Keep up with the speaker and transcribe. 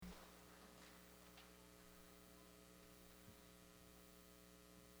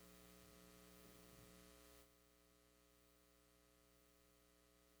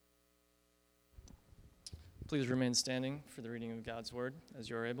Please remain standing for the reading of God's Word as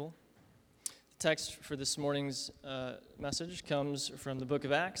you are able. The text for this morning's message comes from the book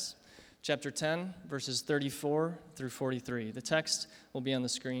of Acts, chapter 10, verses 34 through 43. The text will be on the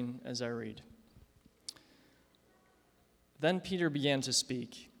screen as I read. Then Peter began to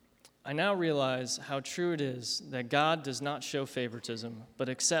speak. I now realize how true it is that God does not show favoritism, but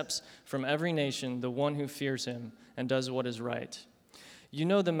accepts from every nation the one who fears him and does what is right. You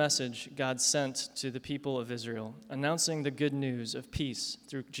know the message God sent to the people of Israel, announcing the good news of peace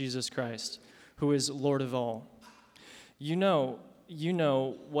through Jesus Christ, who is Lord of all. You know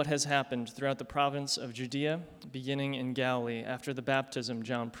what has happened throughout the province of Judea, beginning in Galilee after the baptism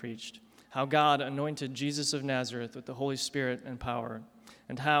John preached, how God anointed Jesus of Nazareth with the Holy Spirit and power,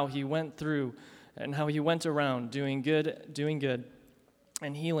 and how he went around doing good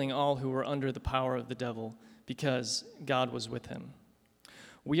and healing all who were under the power of the devil, because God was with him.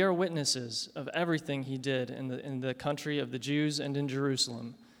 We are witnesses of everything he did in the country of the Jews and in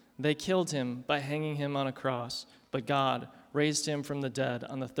Jerusalem. They killed him by hanging him on a cross, but God raised him from the dead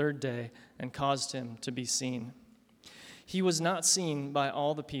on the third day and caused him to be seen. He was not seen by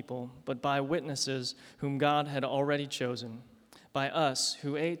all the people, but by witnesses whom God had already chosen, by us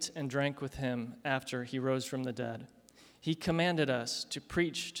who ate and drank with him after he rose from the dead. He commanded us to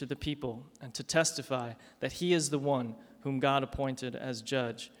preach to the people and to testify that he is the one whom God appointed as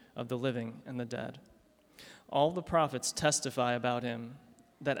judge of the living and the dead. All the prophets testify about him,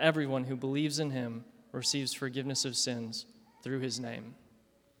 that everyone who believes in him receives forgiveness of sins through his name.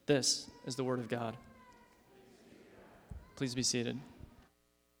 This is the word of God. Please be seated.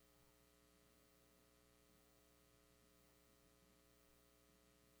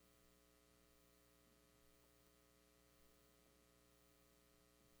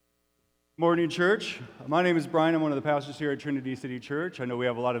 Morning, church. My name is Brian. I'm one of the pastors here at Trinity City Church. I know we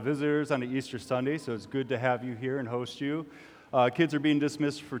have a lot of visitors on Easter Sunday, so it's good to have you here and host you. Kids are being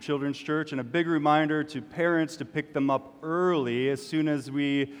dismissed for Children's Church, and a big reminder to parents to pick them up early. As soon as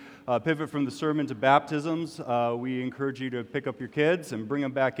we pivot from the sermon to baptisms, we encourage you to pick up your kids and bring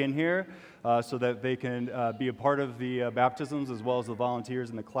them back in here so that they can be a part of the baptisms as well as the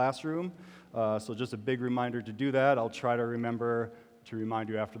volunteers in the classroom. So just a big reminder to do that. I'll try to remember to remind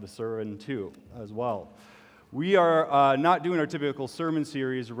you after the sermon too, as well. We are not doing our typical sermon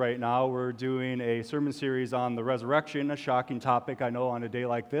series right now. We're doing a sermon series on the resurrection, a shocking topic, I know, on a day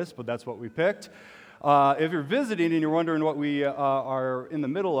like this, but that's what we picked. If you're visiting and you're wondering what we are in the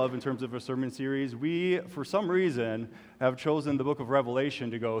middle of in terms of a sermon series, we, for some reason, have chosen the book of Revelation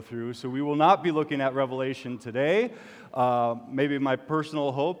to go through, so we will not be looking at Revelation today. Maybe my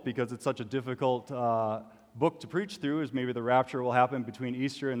personal hope, because it's such a difficult book to preach through, is maybe the rapture will happen between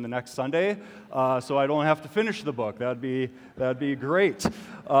Easter and the next Sunday, so I don't have to finish the book. That'd be great.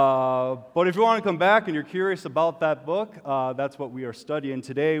 But if you want to come back and you're curious about that book, that's what we are studying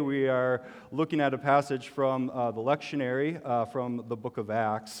today. We are looking at a passage from the lectionary from the book of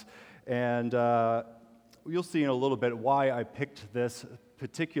Acts, and you'll see in a little bit why I picked this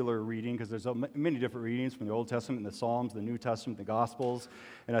particular reading, because there's many different readings from the Old Testament, the Psalms, the New Testament, the Gospels,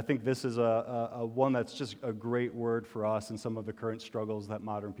 and I think this is a one that's just a great word for us and some of the current struggles that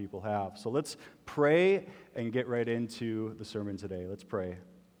modern people have. So let's pray and get right into the sermon today. Let's pray.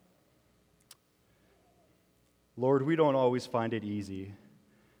 Lord, we don't always find it easy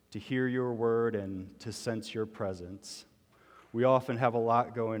to hear your word and to sense your presence. We often have a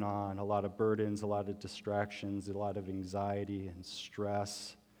lot going on, a lot of burdens, a lot of distractions, a lot of anxiety and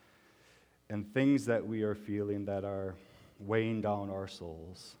stress, and things that we are feeling that are weighing down our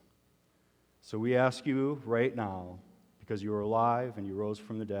souls. So we ask you right now, because you are alive and you rose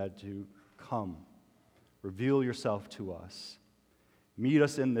from the dead, to come, reveal yourself to us, meet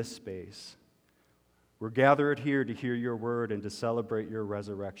us in this space. We're gathered here to hear your word and to celebrate your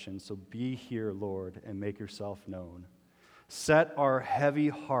resurrection, so be here, Lord, and make yourself known. Set our heavy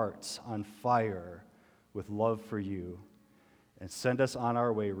hearts on fire with love for you, and send us on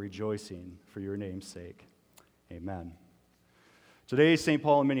our way rejoicing for your name's sake. Amen. Today, St.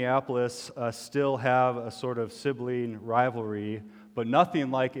 Paul and Minneapolis still have a sort of sibling rivalry, but nothing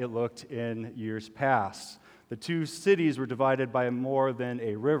like it looked in years past. The two cities were divided by more than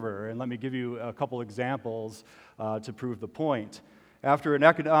a river, and let me give you a couple examples to prove the point. After an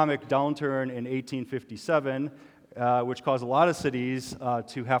economic downturn in 1857, which caused a lot of cities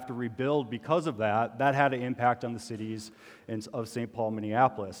to have to rebuild because of that, had an impact on the cities of St. Paul,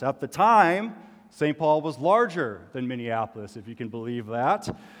 Minneapolis. At the time, St. Paul was larger than Minneapolis, if you can believe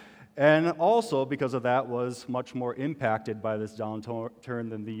that, and also because of that was much more impacted by this downturn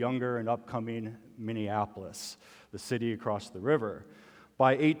than the younger and upcoming Minneapolis, the city across the river.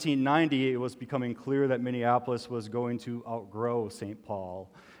 By 1890, it was becoming clear that Minneapolis was going to outgrow St.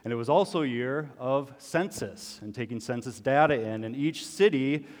 Paul. And it was also a year of census and taking census data in. And each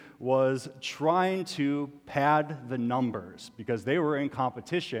city was trying to pad the numbers because they were in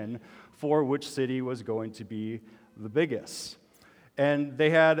competition for which city was going to be the biggest. And they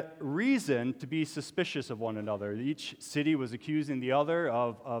had reason to be suspicious of one another. Each city was accusing the other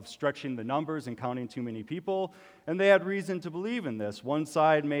of stretching the numbers and counting too many people, and they had reason to believe in this. One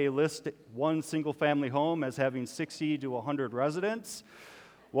side may list one single-family home as having 60 to 100 residents,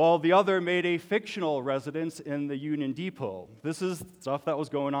 while the other made a fictional residence in the Union Depot. This is stuff that was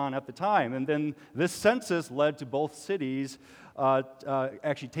going on at the time. And then this census led to both cities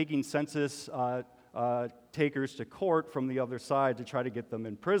actually taking census takers to court from the other side to try to get them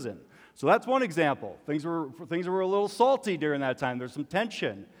in prison. So that's one example. Things were a little salty during that time. There's some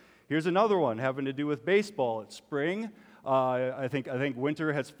tension. Here's another one having to do with baseball. It's spring. I think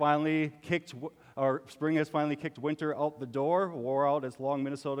winter has finally kicked, or spring has finally kicked winter out the door, wore out its long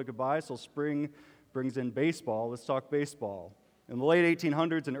Minnesota goodbye, so spring brings in baseball. Let's talk baseball. In the late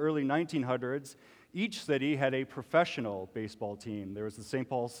 1800s and early 1900s, each city had a professional baseball team. There was the St.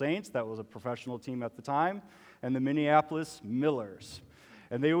 Paul Saints, that was a professional team at the time, and the Minneapolis Millers.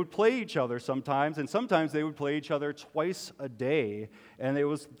 And they would play each other sometimes, and sometimes they would play each other twice a day, and it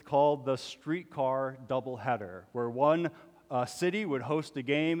was called the streetcar doubleheader, where one city would host a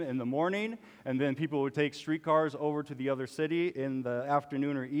game in the morning, and then people would take streetcars over to the other city in the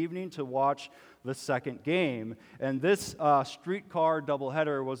afternoon or evening to watch the second game. And this streetcar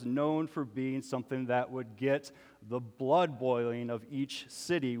doubleheader was known for being something that would get the blood boiling of each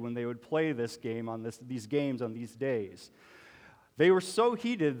city when they would play this game on these games on these days. They were so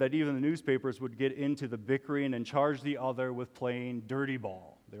heated that even the newspapers would get into the bickering and charge the other with playing dirty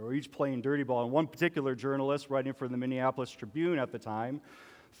ball. They were each playing dirty ball, and one particular journalist writing for the Minneapolis Tribune at the time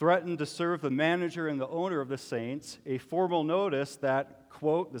threatened to serve the manager and the owner of the Saints a formal notice that,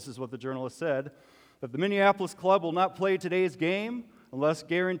 quote, this is what the journalist said, that the Minneapolis club will not play today's game unless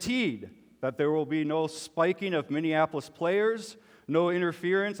guaranteed that there will be no spiking of Minneapolis players, no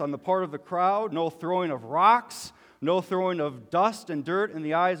interference on the part of the crowd, no throwing of rocks, no throwing of dust and dirt in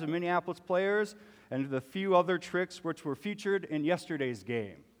the eyes of Minneapolis players, and the few other tricks which were featured in yesterday's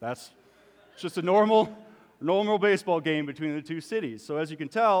game. That's just a normal baseball game between the two cities. So as you can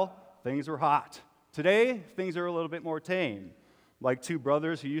tell, things were hot. Today, things are a little bit more tame. Like two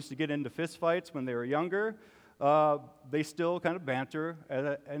brothers who used to get into fistfights when they were younger, they still kind of banter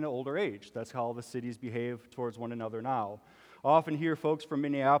at an older age. That's how the cities behave towards one another now. I often hear folks from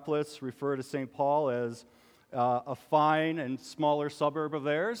Minneapolis refer to St. Paul as a fine and smaller suburb of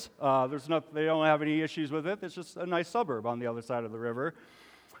theirs. They don't have any issues with it. It's just a nice suburb on the other side of the river.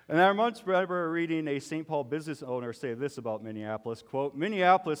 And I once remember reading a St. Paul business owner say this about Minneapolis, quote,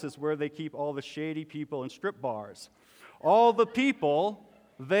 "Minneapolis is where they keep all the shady people in strip bars. All the people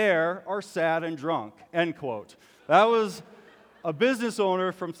there are sad and drunk," end quote. That was a business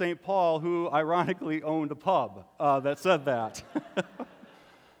owner from St. Paul who ironically owned a pub that said that.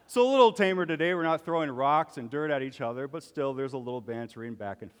 So a little tamer today. We're not throwing rocks and dirt at each other, but still there's a little bantering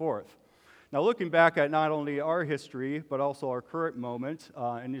back and forth. Now, looking back at not only our history, but also our current moment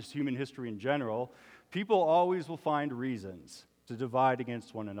and just human history in general, people always will find reasons to divide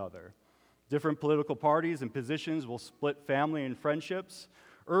against one another. Different political parties and positions will split family and friendships.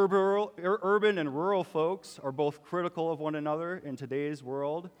 Urban and rural folks are both critical of one another in today's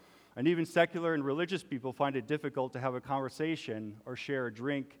world. And even secular and religious people find it difficult to have a conversation or share a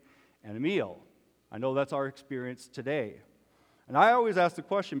drink and a meal. I know that's our experience today. And I always ask the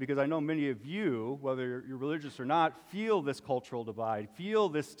question because I know many of you, whether you're religious or not, feel this cultural divide, feel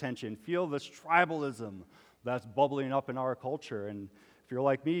this tension, feel this tribalism that's bubbling up in our culture. And if you're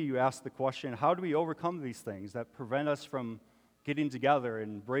like me, you ask the question, how do we overcome these things that prevent us from getting together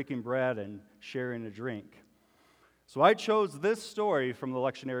and breaking bread and sharing a drink? So I chose this story from the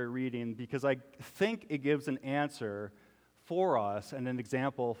lectionary reading because I think it gives an answer for us and an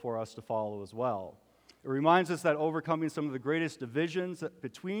example for us to follow as well. It reminds us that overcoming some of the greatest divisions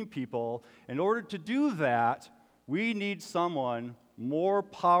between people, in order to do that, we need someone more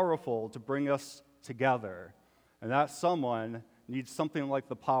powerful to bring us together. And that someone needs something like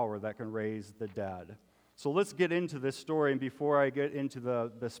the power that can raise the dead. So let's get into this story, and before I get into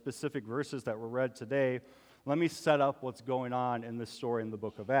the specific verses that were read today, let me set up what's going on in this story in the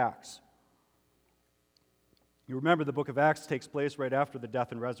book of Acts. You remember the book of Acts takes place right after the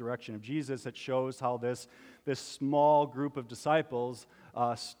death and resurrection of Jesus. It shows how this small group of disciples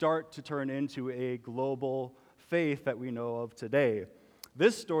start to turn into a global faith that we know of today.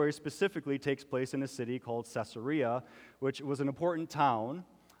 This story specifically takes place in a city called Caesarea, which was an important town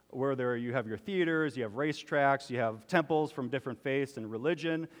where you have your theaters, you have racetracks, you have temples from different faiths and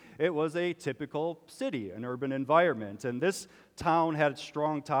religion. It was a typical city, an urban environment. And this town had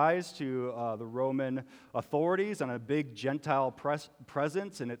strong ties to the Roman authorities and a big Gentile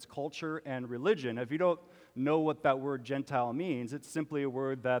presence in its culture and religion. If you don't know what that word Gentile means, it's simply a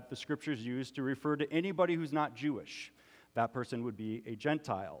word that the scriptures use to refer to anybody who's not Jewish. That person would be a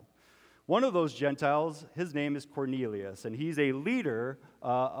Gentile. One of those Gentiles, his name is Cornelius, and he's a leader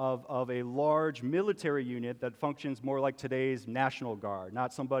of a large military unit that functions more like today's National Guard,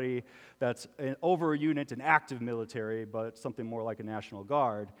 not somebody that's over a unit in active military, but something more like a National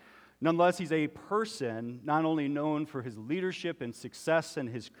Guard. Nonetheless, he's a person not only known for his leadership and success in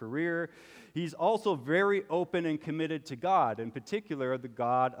his career, he's also very open and committed to God, in particular, the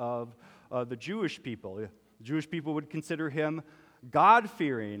God of the Jewish people. The Jewish people would consider him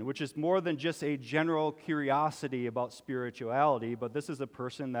God-fearing, which is more than just a general curiosity about spirituality, but this is a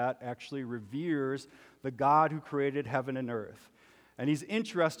person that actually reveres the God who created heaven and earth. And he's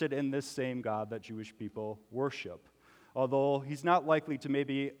interested in this same God that Jewish people worship. Although he's not likely to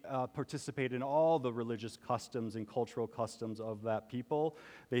maybe participate in all the religious customs and cultural customs of that people.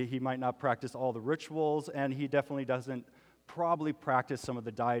 He might not practice all the rituals, and he definitely doesn't probably practice some of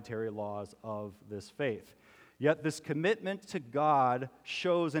the dietary laws of this faith. Yet this commitment to God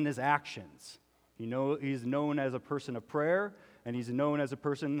shows in his actions. He's known as a person of prayer, and he's known as a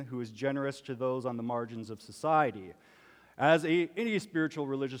person who is generous to those on the margins of society. As any spiritual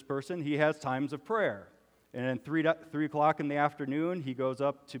religious person, he has times of prayer. And at 3 o'clock in the afternoon, he goes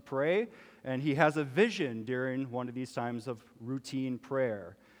up to pray, and he has a vision during one of these times of routine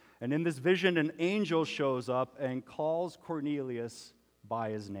prayer. And in this vision, an angel shows up and calls Cornelius by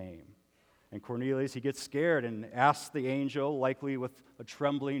his name. And Cornelius, he gets scared and asks the angel, likely with a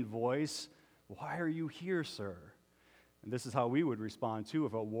trembling voice, "Why are you here, sir?" And this is how we would respond, too,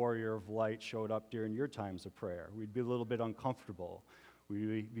 if a warrior of light showed up during your times of prayer. We'd be a little bit uncomfortable.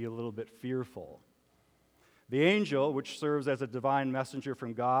 We'd be a little bit fearful. The angel, which serves as a divine messenger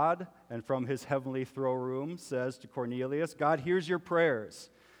from God and from his heavenly throne room, says to Cornelius, "God hears your prayers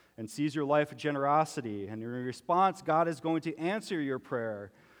and sees your life of generosity. And in response, God is going to answer your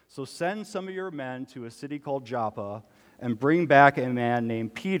prayer. So send some of your men to a city called Joppa and bring back a man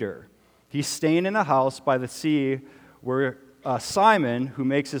named Peter. He's staying in a house by the sea where Simon, who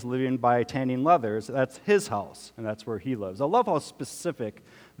makes his living by tanning leathers, that's his house, and that's where he lives." I love how specific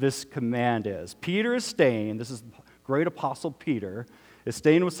this command is. Peter is staying, this is great apostle Peter, is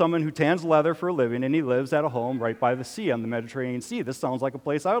staying with someone who tans leather for a living, and he lives at a home right by the sea on the Mediterranean Sea. This sounds like a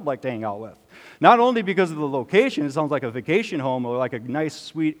place I would like to hang out with. Not only because of the location, it sounds like a vacation home or like a nice,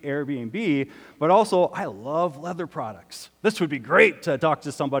 sweet Airbnb, but also I love leather products. This would be great to talk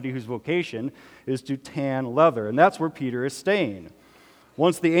to somebody whose vocation is to tan leather, and that's where Peter is staying.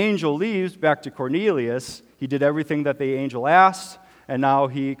 Once the angel leaves back to Cornelius, he did everything that the angel asked, and now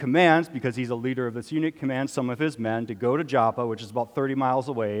he commands, because he's a leader of this unit, commands some of his men to go to Joppa, which is about 30 miles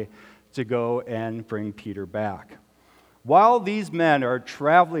away, to go and bring Peter back. While these men are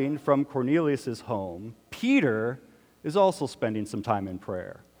traveling from Cornelius' home, Peter is also spending some time in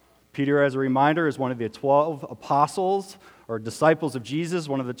prayer. Peter, as a reminder, is one of the 12 apostles or disciples of Jesus,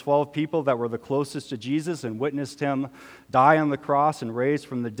 one of the 12 people that were the closest to Jesus and witnessed him die on the cross and raised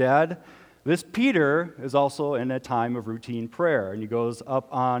from the dead. This Peter is also in a time of routine prayer, and he goes up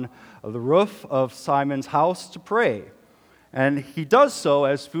on the roof of Simon's house to pray. And he does so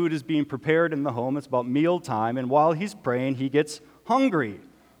as food is being prepared in the home. It's about mealtime, and while he's praying, he gets hungry.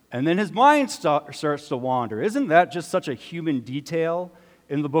 And then his mind starts to wander. Isn't that just such a human detail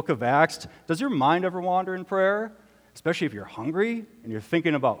in the book of Acts? Does your mind ever wander in prayer? Especially if you're hungry and you're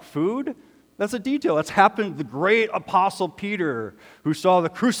thinking about food? That's a detail. That's happened to the great apostle Peter, who saw the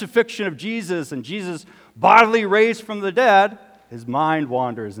crucifixion of Jesus and Jesus bodily raised from the dead. His mind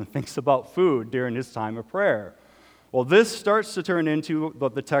wanders and thinks about food during his time of prayer. Well, this starts to turn into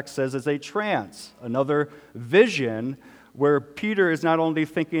what the text says is a trance, another vision where Peter is not only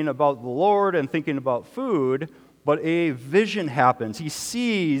thinking about the Lord and thinking about food, but a vision happens. He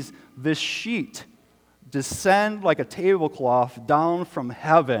sees this sheet descend like a tablecloth down from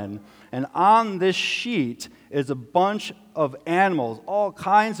heaven, and on this sheet is a bunch of animals, all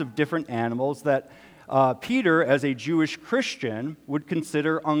kinds of different animals that Peter, as a Jewish Christian, would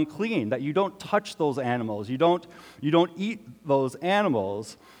consider unclean, that you don't touch those animals, you don't eat those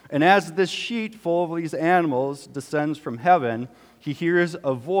animals. And as this sheet full of these animals descends from heaven, he hears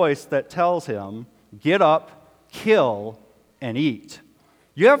a voice that tells him, "Get up, kill, and eat."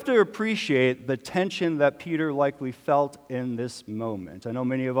 You have to appreciate the tension that Peter likely felt in this moment. I know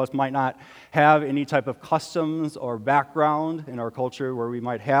many of us might not have any type of customs or background in our culture where we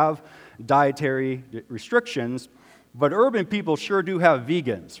might have dietary restrictions, but urban people sure do have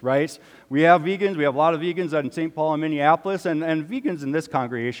vegans, right? We have vegans. We have a lot of vegans in St. Paul and Minneapolis, and vegans in this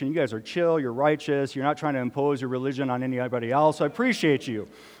congregation, you guys are chill, you're righteous, you're not trying to impose your religion on anybody else, so I appreciate you.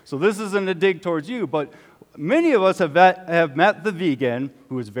 So this isn't a dig towards you, but many of us have met the vegan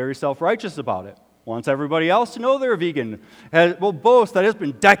who is very self-righteous about it, wants everybody else to know they're a vegan, will boast that it's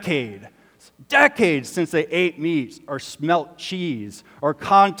been decades since they ate meat or smelt cheese or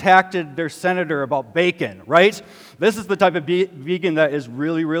contacted their senator about bacon, right? This is the type of vegan that is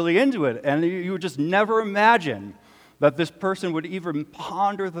really, really into it, and you would just never imagine that this person would even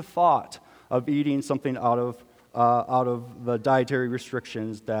ponder the thought of eating something out of the dietary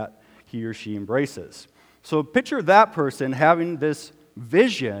restrictions that he or she embraces. So picture that person having this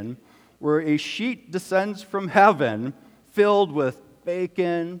vision where a sheet descends from heaven filled with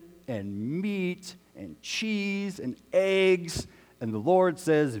bacon and meat and cheese and eggs, and the Lord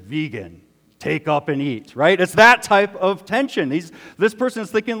says, vegan, take up and eat, right? It's that type of tension. This person is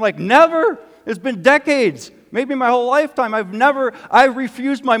thinking like, never. It's been decades, maybe my whole lifetime. I've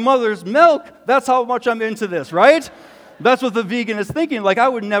refused my mother's milk. That's how much I'm into this, right? That's what the vegan is thinking, like, I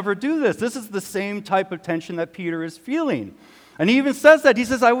would never do this. This is the same type of tension that Peter is feeling. And he even says that. He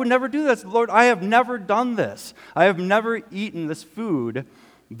says, I would never do this. Lord, I have never done this. I have never eaten this food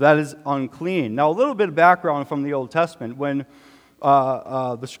that is unclean. Now, a little bit of background from the Old Testament. When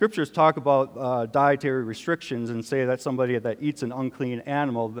the scriptures talk about dietary restrictions and say that somebody that eats an unclean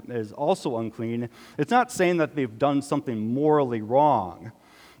animal is also unclean, it's not saying that they've done something morally wrong.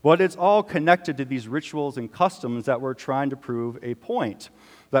 But it's all connected to these rituals and customs that we're trying to prove a point.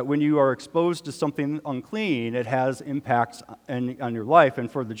 That when you are exposed to something unclean, it has impacts on your life.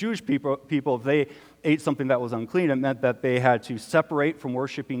 And for the Jewish people, if they ate something that was unclean, it meant that they had to separate from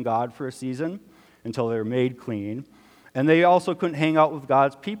worshiping God for a season until they were made clean. And they also couldn't hang out with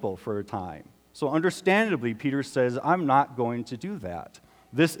God's people for a time. So understandably, Peter says, I'm not going to do that.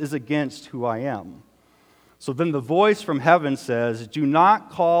 This is against who I am. So then the voice from heaven says, do not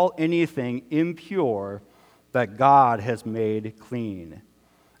call anything impure that God has made clean.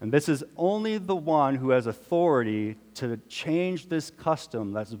 And this is only the one who has authority to change this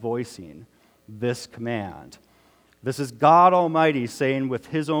custom that's voicing this command. This is God Almighty saying with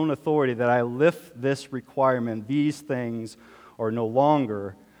his own authority that I lift this requirement. These things are no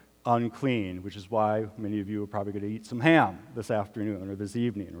longer unclean, which is why many of you are probably going to eat some ham this afternoon or this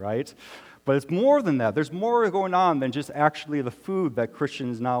evening, right? But it's more than that. There's more going on than just actually the food that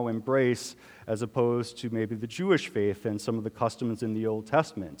Christians now embrace as opposed to maybe the Jewish faith and some of the customs in the Old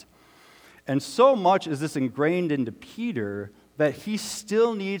Testament. And so much is this ingrained into Peter that he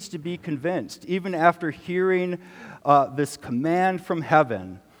still needs to be convinced, even after hearing this command from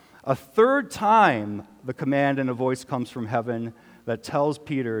heaven. A third time, the command and a voice comes from heaven that tells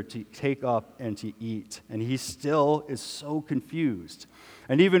Peter to take up and to eat. And he still is so confused.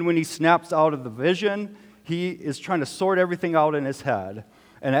 And even when he snaps out of the vision, he is trying to sort everything out in his head.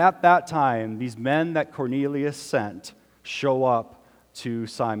 And at that time, these men that Cornelius sent show up to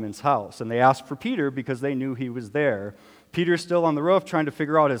Simon's house. And they ask for Peter because they knew he was there. Peter's still on the roof trying to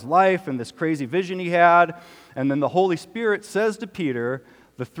figure out his life and this crazy vision he had. And then the Holy Spirit says to Peter,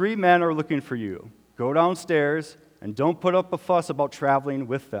 the 3 men are looking for you. Go downstairs and don't put up a fuss about traveling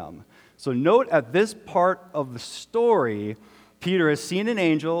with them. So note at this part of the story, Peter has seen an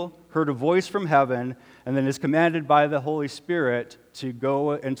angel, heard a voice from heaven, and then is commanded by the Holy Spirit to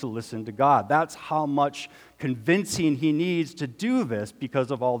go and to listen to God. That's how much convincing he needs to do this because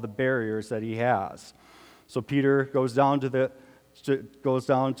of all the barriers that he has. So Peter goes down to the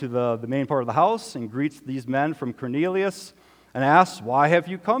main part of the house and greets these men from Cornelius and asks, why have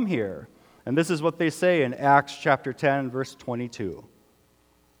you come here? And this is what they say in Acts chapter 10, verse 22.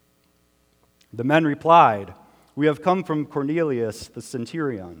 The men replied, we have come from Cornelius the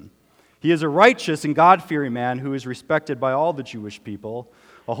centurion. He is a righteous and God-fearing man who is respected by all the Jewish people.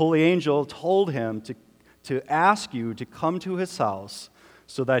 A holy angel told him to ask you to come to his house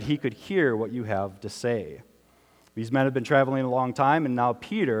so that he could hear what you have to say. These men have been traveling a long time, and now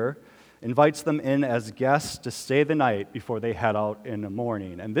Peter invites them in as guests to stay the night before they head out in the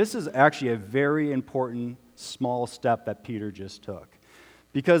morning. And this is actually a very important small step that Peter just took.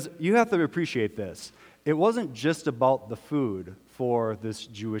 Because you have to appreciate this. It wasn't just about the food for this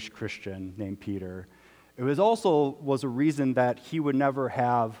Jewish Christian named Peter. It was a reason that he would never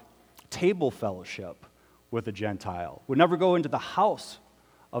have table fellowship with a Gentile, would never go into the house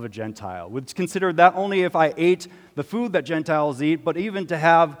of a Gentile. Would consider that only if I ate the food that Gentiles eat, but even to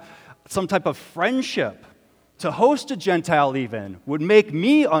have some type of friendship, to host a Gentile even, would make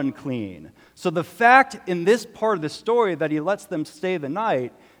me unclean. So the fact in this part of the story that he lets them stay the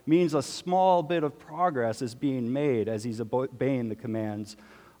night means a small bit of progress is being made as he's obeying the commands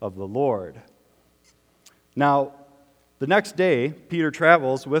of the Lord. Now, the next day, Peter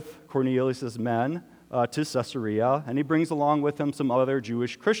travels with Cornelius' men to Caesarea, and he brings along with him some other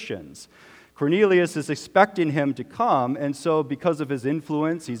Jewish Christians. Cornelius is expecting him to come, and so because of his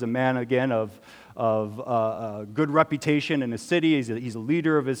influence, he's a man, again, of good reputation in his city. He's a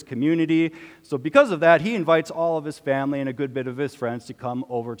leader of his community. So because of that, he invites all of his family and a good bit of his friends to come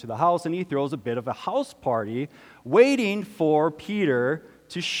over to the house, and he throws a bit of a house party waiting for Peter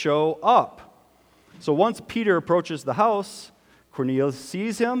to show up. So once Peter approaches the house, Cornelius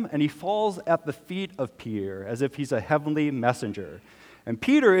sees him, and he falls at the feet of Peter as if he's a heavenly messenger. And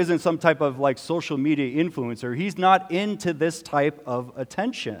Peter isn't some type of social media influencer. He's not into this type of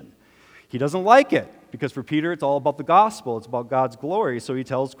attention. He doesn't like it, because for Peter, it's all about the gospel. It's about God's glory. So he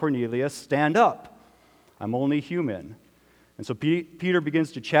tells Cornelius, stand up. I'm only human. And so Peter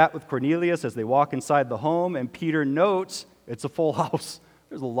begins to chat with Cornelius as they walk inside the home, and Peter notes it's a full house.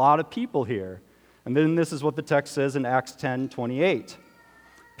 There's a lot of people here. And then this is what the text says in Acts 10:28.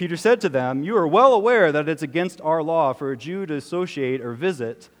 Peter said to them, you are well aware that it's against our law for a Jew to associate or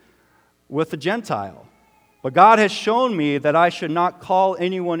visit with a Gentile. But God has shown me that I should not call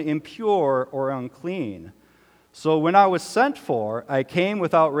anyone impure or unclean. So when I was sent for, I came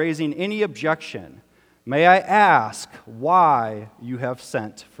without raising any objection. May I ask why you have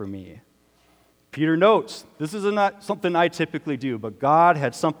sent for me? Peter notes, this is not something I typically do, but God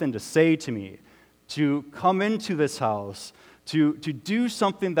had something to say to me, to come into this house, to do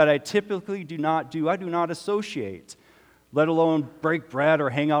something that I typically do not do. I do not associate, let alone break bread or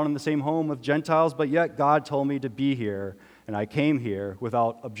hang out in the same home with Gentiles, but yet God told me to be here, and I came here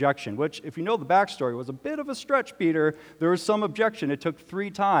without objection, which, if you know the backstory, was a bit of a stretch, Peter. There was some objection. It took 3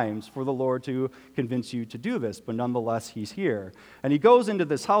 times for the Lord to convince you to do this, but nonetheless, he's here. And he goes into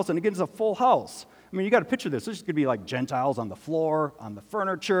this house, and again, it's a full house. I mean, you got to picture this. There's going to be Gentiles on the floor, on the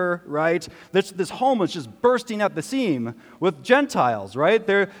furniture, right? This home is just bursting at the seam with Gentiles, right?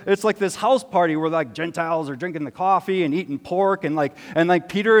 It's like this house party where Gentiles are drinking the coffee and eating pork, and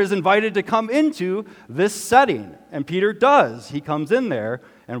Peter is invited to come into this setting, and Peter does. He comes in there,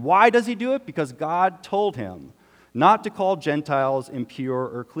 and why does he do it? Because God told him not to call Gentiles impure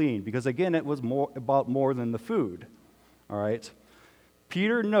or clean, because again, it was about more than the food, all right?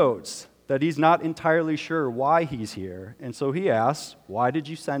 Peter notes that he's not entirely sure why he's here, and so he asks, why did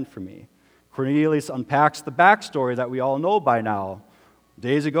you send for me? Cornelius unpacks the backstory that we all know by now.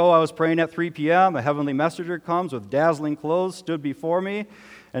 Days ago, I was praying at 3 p.m. A heavenly messenger comes with dazzling clothes, stood before me,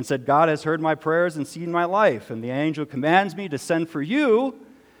 and said, God has heard my prayers and seen my life, and the angel commands me to send for you,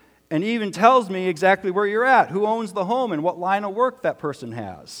 and even tells me exactly where you're at, who owns the home, and what line of work that person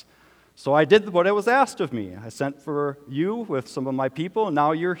has. So I did what it was asked of me. I sent for you with some of my people, and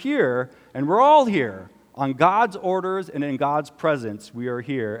now you're here, and we're all here. On God's orders and in God's presence, we are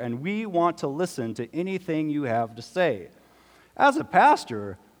here, and we want to listen to anything you have to say. As a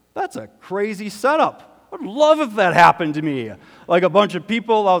pastor, that's a crazy setup. I'd love if that happened to me. A bunch of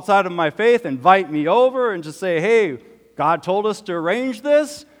people outside of my faith invite me over and just say, hey, God told us to arrange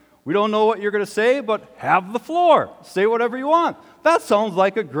this. We don't know what you're going to say, but have the floor. Say whatever you want. That sounds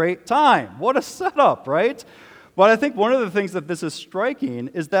like a great time. What a setup, right? But I think one of the things that this is striking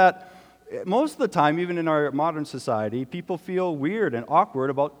is that most of the time, even in our modern society, people feel weird and awkward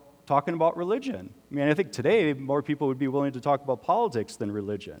about talking about religion. I mean, I think today more people would be willing to talk about politics than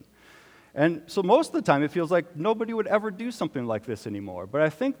religion. And so most of the time, it feels like nobody would ever do something like this anymore. But I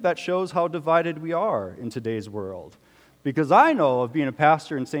think that shows how divided we are in today's world. Because I know of being a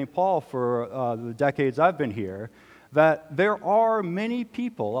pastor in St. Paul for the decades I've been here, that there are many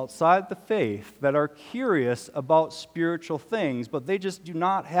people outside the faith that are curious about spiritual things, but they just do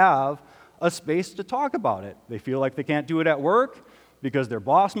not have a space to talk about it. They feel like they can't do it at work because their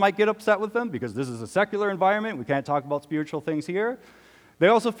boss might get upset with them because this is a secular environment. We can't talk about spiritual things here. They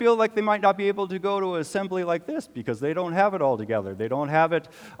also feel like they might not be able to go to an assembly like this because they don't have it all together. They don't have it.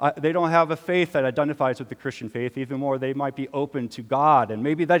 They don't have a faith that identifies with the Christian faith. Even more, they might be open to God and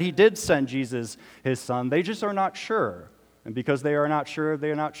maybe that He did send Jesus, His Son. They just are not sure, and because they are not sure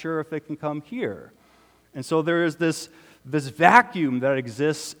if they can come here. And so there is this vacuum that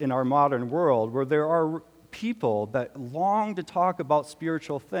exists in our modern world where there are people that long to talk about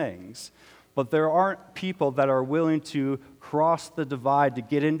spiritual things, but there aren't people that are willing to cross the divide to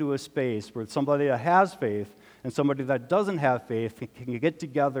get into a space where somebody that has faith and somebody that doesn't have faith can get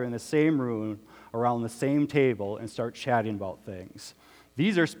together in the same room around the same table and start chatting about things.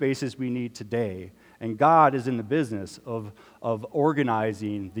 These are spaces we need today, and God is in the business of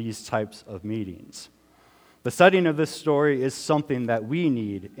organizing these types of meetings. The setting of this story is something that we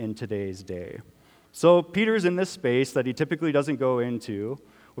need in today's day. So Peter's in this space that he typically doesn't go into,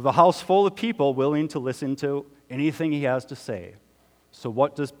 with a house full of people willing to listen to anything he has to say. So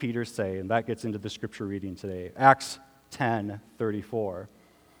what does Peter say? And that gets into the scripture reading today. Acts 10:34.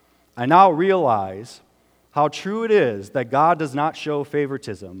 I now realize how true it is that God does not show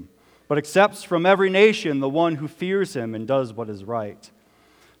favoritism, but accepts from every nation the one who fears him and does what is right.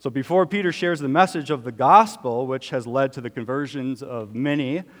 So before Peter shares the message of the gospel, which has led to the conversions of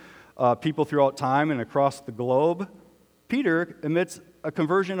many people throughout time and across the globe, Peter admits a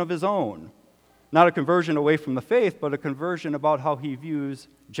conversion of his own. Not a conversion away from the faith, but a conversion about how he views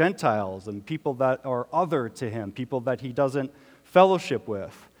Gentiles and people that are other to him, people that he doesn't fellowship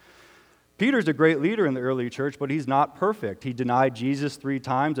with. Peter's a great leader in the early church, but he's not perfect. He denied Jesus 3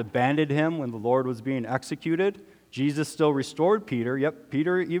 times, abandoned him when the Lord was being executed. Jesus still restored Peter, yet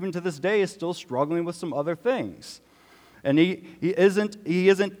Peter, even to this day, is still struggling with some other things. And he isn't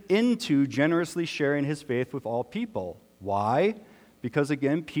into generously sharing his faith with all people. Why? Because,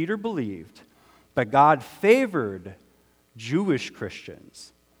 again, Peter believed that God favored Jewish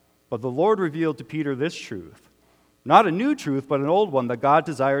Christians. But the Lord revealed to Peter this truth, not a new truth, but an old one, that God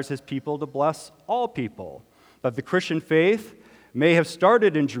desires his people to bless all people. That the Christian faith may have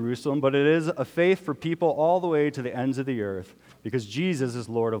started in Jerusalem, but it is a faith for people all the way to the ends of the earth, because Jesus is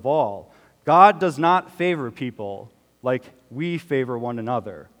Lord of all. God does not favor people like we favor one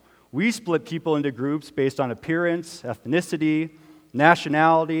another. We split people into groups based on appearance, ethnicity,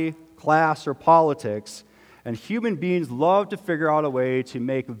 nationality, class, or politics, and human beings love to figure out a way to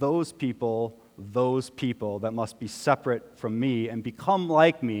make those people that must be separate from me and become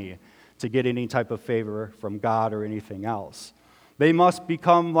like me to get any type of favor from God or anything else. They must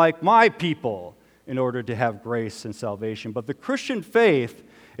become like my people in order to have grace and salvation. But the Christian faith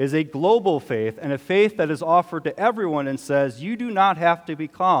is a global faith, and a faith that is offered to everyone and says, you do not have to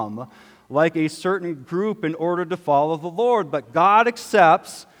become like a certain group in order to follow the Lord, but God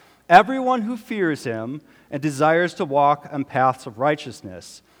accepts everyone who fears him and desires to walk on paths of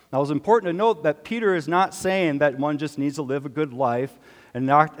righteousness. Now, it's important to note that Peter is not saying that one just needs to live a good life and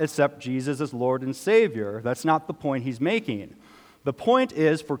not accept Jesus as Lord and Savior. That's not the point he's making. The point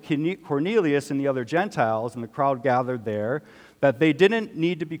is for Cornelius and the other Gentiles and the crowd gathered there that they didn't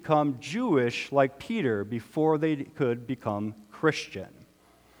need to become Jewish like Peter before they could become Christian.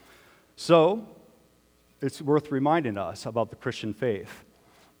 So, it's worth reminding us about the Christian faith,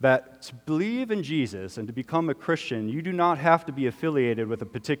 that to believe in Jesus and to become a Christian, you do not have to be affiliated with a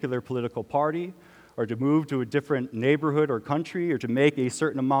particular political party or to move to a different neighborhood or country or to make a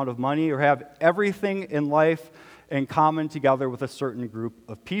certain amount of money or have everything in life in common together with a certain group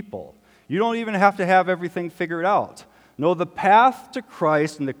of people. You don't even have to have everything figured out. No, the path to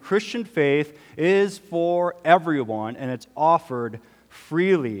Christ and the Christian faith is for everyone, and it's offered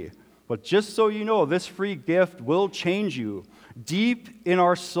freely. But just so you know, this free gift will change you. Deep in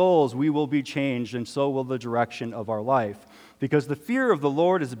our souls, we will be changed, and so will the direction of our life. Because the fear of the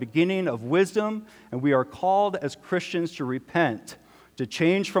Lord is the beginning of wisdom, and we are called as Christians to repent, to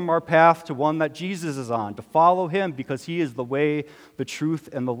change from our path to one that Jesus is on, to follow him because he is the way, the truth,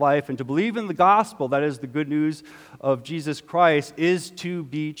 and the life, and to believe in the gospel, that is the good news of Jesus Christ, is to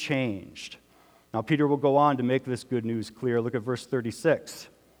be changed. Now, Peter will go on to make this good news clear. Look at verse 36.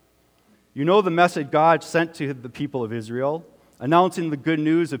 You know the message God sent to the people of Israel, announcing the good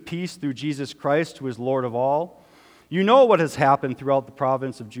news of peace through Jesus Christ, who is Lord of all. You know what has happened throughout the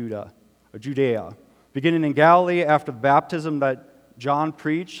province of Judea, beginning in Galilee after the baptism that John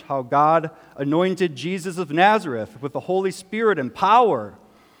preached, how God anointed Jesus of Nazareth with the Holy Spirit and power,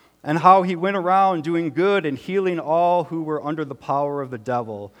 and how he went around doing good and healing all who were under the power of the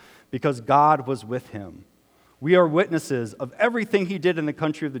devil, because God was with him. We are witnesses of everything he did in the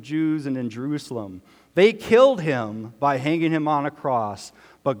country of the Jews and in Jerusalem. They killed him by hanging him on a cross,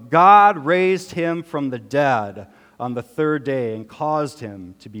 but God raised him from the dead on the third day and caused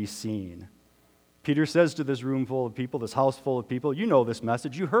him to be seen. Peter says to this room full of people, this house full of people, you know this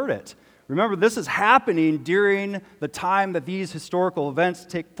message, you heard it. Remember, this is happening during the time that these historical events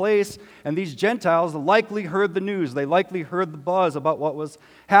take place, and these Gentiles likely heard the news. They likely heard the buzz about what was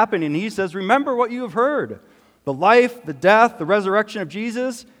happening. He says, remember what you have heard. The life, the death, the resurrection of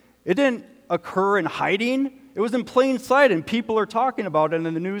Jesus, it didn't occur in hiding. It was in plain sight, and people are talking about it,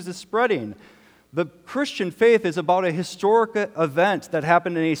 and the news is spreading. The Christian faith is about a historic event that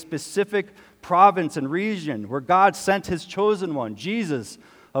happened in a specific province, and region, where God sent his chosen one, Jesus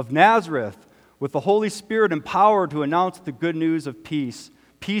of Nazareth, with the Holy Spirit and power to announce the good news of peace.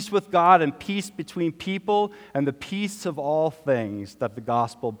 Peace with God and peace between people and the peace of all things that the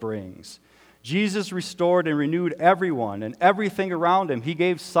gospel brings. Jesus restored and renewed everyone and everything around him. He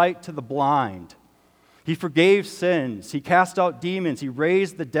gave sight to the blind. He forgave sins. He cast out demons. He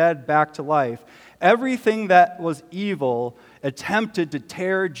raised the dead back to life. Everything that was evil attempted to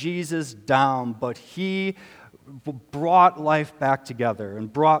tear Jesus down, but he brought life back together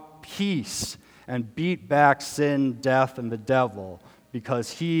and brought peace and beat back sin, death, and the devil,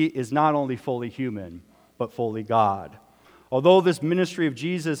 because he is not only fully human, but fully God. Although this ministry of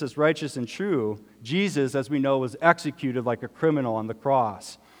Jesus is righteous and true, Jesus, as we know, was executed like a criminal on the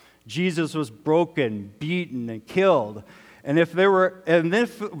cross. Jesus was broken, beaten, and killed. And if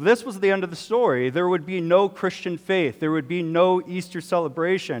this was the end of the story, there would be no Christian faith. There would be no Easter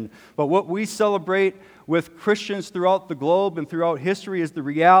celebration. But what we celebrate with Christians throughout the globe and throughout history is the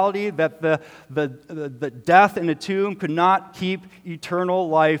reality that the death in a tomb could not keep eternal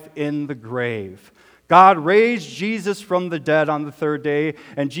life in the grave. God raised Jesus from the dead on the third day,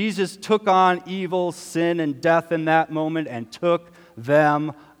 and Jesus took on evil, sin, and death in that moment and took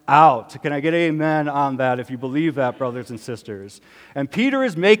them out. Can I get amen on that if you believe that, brothers and sisters? And Peter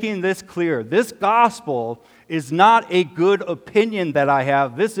is making this clear. This gospel is not a good opinion that I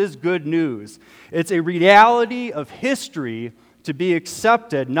have. This is good news. It's a reality of history to be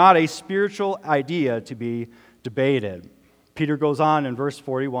accepted, not a spiritual idea to be debated. Peter goes on in verse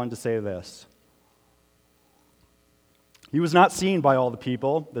 41 to say this. He was not seen by all the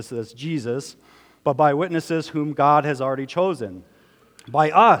people, this is Jesus, but by witnesses whom God has already chosen.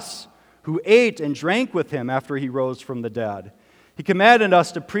 By us, who ate and drank with him after he rose from the dead. He commanded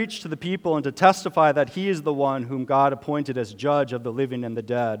us to preach to the people and to testify that he is the one whom God appointed as judge of the living and the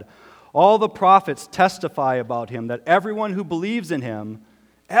dead. All the prophets testify about him, that everyone who believes in him,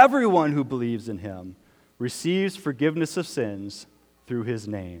 receives forgiveness of sins through his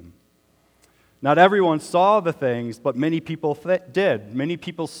name. Not everyone saw the things, but many people did. Many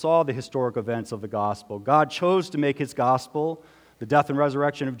people saw the historic events of the gospel. God chose to make his gospel, the death and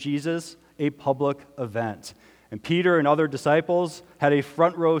resurrection of Jesus, a public event. And Peter and other disciples had a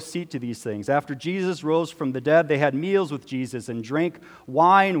front row seat to these things. After Jesus rose from the dead, they had meals with Jesus and drank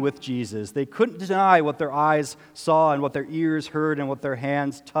wine with Jesus. They couldn't deny what their eyes saw and what their ears heard and what their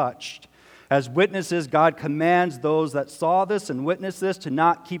hands touched. As witnesses, God commands those that saw this and witnessed this to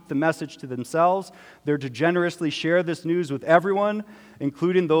not keep the message to themselves. They're to generously share this news with everyone,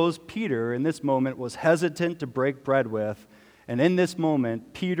 including those Peter, in this moment, was hesitant to break bread with. And in this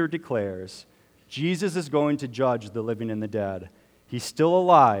moment, Peter declares, Jesus is going to judge the living and the dead. He's still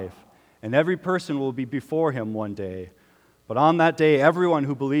alive, and every person will be before him one day. But on that day, everyone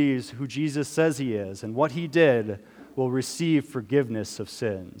who believes who Jesus says he is and what he did will receive forgiveness of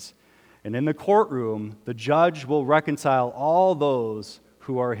sins. And in the courtroom, the judge will reconcile all those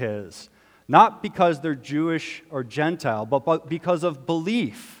who are his, not because they're Jewish or Gentile, but because of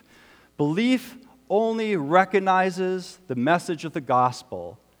belief. Belief only recognizes the message of the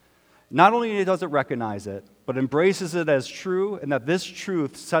gospel. Not only does it recognize it, but embraces it as true, and that this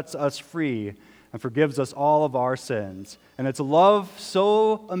truth sets us free and forgives us all of our sins. And it's a love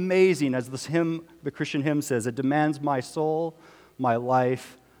so amazing, as the Christian hymn says, it demands my soul, my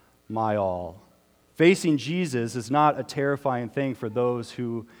life, my all. Facing Jesus is not a terrifying thing for those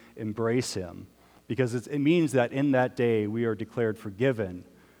who embrace him, because it means that in that day we are declared forgiven,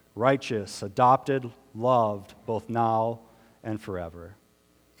 righteous, adopted, loved, both now and forever.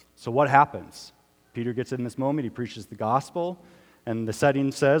 So what happens? Peter gets in this moment, he preaches the gospel, and the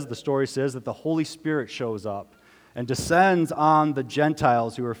story says that the Holy Spirit shows up and descends on the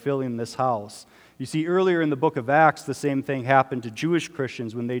Gentiles who are filling this house. You see, earlier in the book of Acts, the same thing happened to Jewish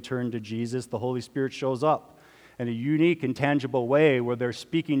Christians when they turned to Jesus. The Holy Spirit shows up in a unique and tangible way where they're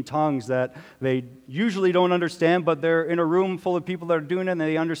speaking tongues that they usually don't understand, but they're in a room full of people that are doing it and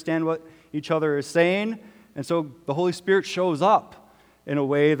they understand what each other is saying. And so the Holy Spirit shows up in a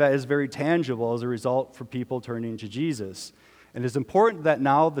way that is very tangible as a result for people turning to Jesus. And it's important that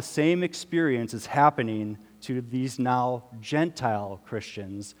now the same experience is happening to these now Gentile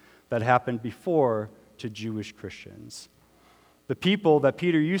Christians that happened before to Jewish Christians. The people that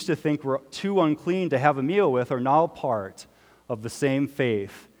Peter used to think were too unclean to have a meal with are now part of the same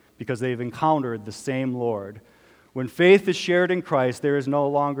faith because they've encountered the same Lord. When faith is shared in Christ, there is no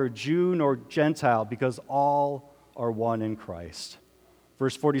longer Jew nor Gentile because all are one in Christ.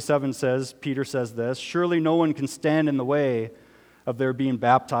 Verse 47 says, Peter says this, surely no one can stand in the way of their being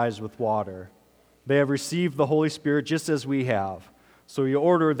baptized with water. They have received the Holy Spirit just as we have. So he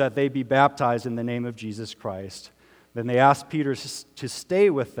ordered that they be baptized in the name of Jesus Christ. Then they asked Peter to stay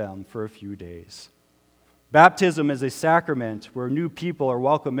with them for a few days. Baptism is a sacrament where new people are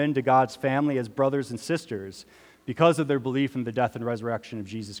welcomed into God's family as brothers and sisters because of their belief in the death and resurrection of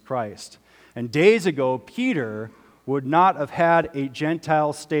Jesus Christ. And days ago, Peter would not have had a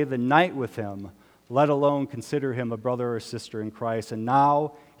Gentile stay the night with him, let alone consider him a brother or sister in Christ. And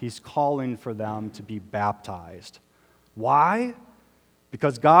now he's calling for them to be baptized. Why?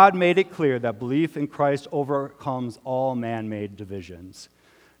 Because God made it clear that belief in Christ overcomes all man-made divisions.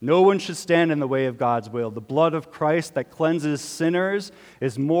 No one should stand in the way of God's will. The blood of Christ that cleanses sinners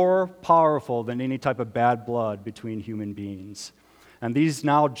is more powerful than any type of bad blood between human beings. And these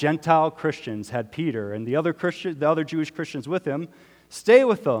now Gentile Christians had Peter and the other Jewish Christians with him stay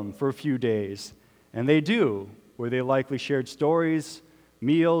with them for a few days. And they do, where they likely shared stories,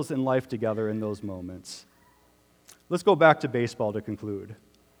 meals, and life together in those moments. Let's go back to baseball to conclude.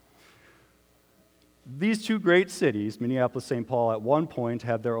 These two great cities, Minneapolis, St. Paul, at one point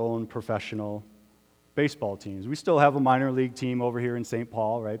had their own professional baseball teams. We still have a minor league team over here in St.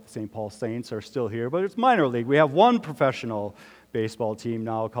 Paul, right? The St. Paul Saints are still here, but it's minor league. We have one professional baseball team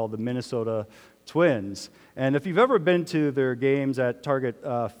now called the Minnesota Twins. And if you've ever been to their games at Target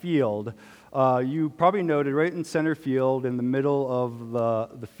Field, you probably noted right in center field, in the middle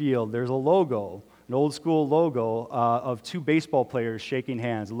of the field, there's a logo, an old school logo of two baseball players shaking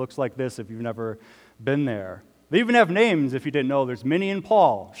hands. It looks like this if you've never been there. They even have names if you didn't know. There's Minnie and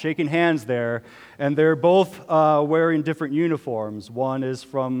Paul shaking hands there, and they're both wearing different uniforms. One is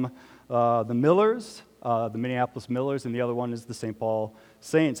from the Millers, the Minneapolis Millers, and the other one is the St. Paul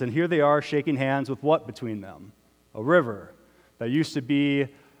Saints. And here they are shaking hands with what between them? A river that used to be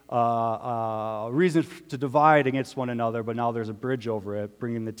a reason to divide against one another, but now there's a bridge over it,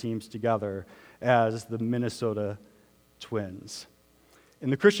 bringing the teams together as the Minnesota Twins. In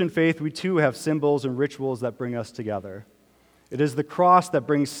the Christian faith, we too have symbols and rituals that bring us together. It is the cross that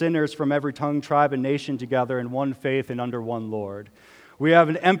brings sinners from every tongue, tribe, and nation together in one faith and under one Lord. We have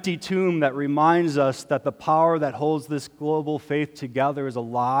an empty tomb that reminds us that the power that holds this global faith together is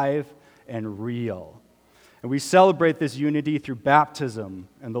alive and real. And we celebrate this unity through baptism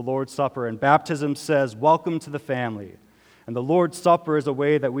and the Lord's Supper. And baptism says, welcome to the family. And the Lord's Supper is a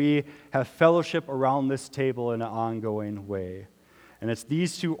way that we have fellowship around this table in an ongoing way. And it's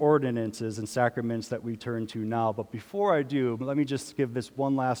these two ordinances and sacraments that we turn to now. But before I do, let me just give this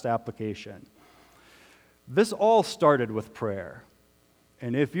one last application. This all started with prayer.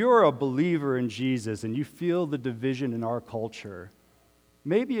 And if you're a believer in Jesus and you feel the division in our culture,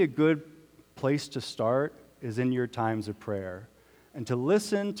 maybe a good place to start is in your times of prayer. And to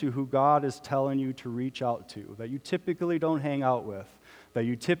listen to who God is telling you to reach out to, that you typically don't hang out with, that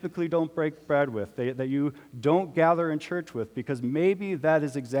you typically don't break bread with, that you don't gather in church with, because maybe that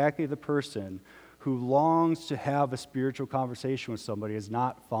is exactly the person who longs to have a spiritual conversation with somebody, has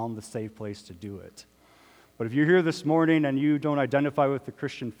not found the safe place to do it. But if you're here this morning and you don't identify with the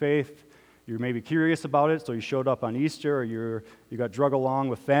Christian faith, you're maybe curious about it, so you showed up on Easter, or you got drug along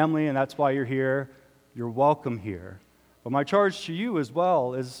with family, and that's why you're here, you're welcome here. But my charge to you as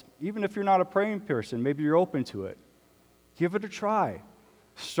well is, even if you're not a praying person, maybe you're open to it, give it a try.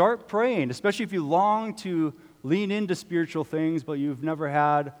 Start praying, especially if you long to lean into spiritual things, but you've never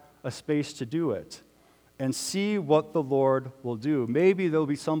had a space to do it. And see what the Lord will do. Maybe there'll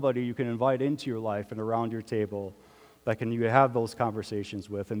be somebody you can invite into your life and around your table that you have those conversations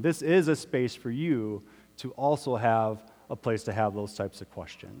with. And this is a space for you to also have a place to have those types of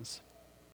questions.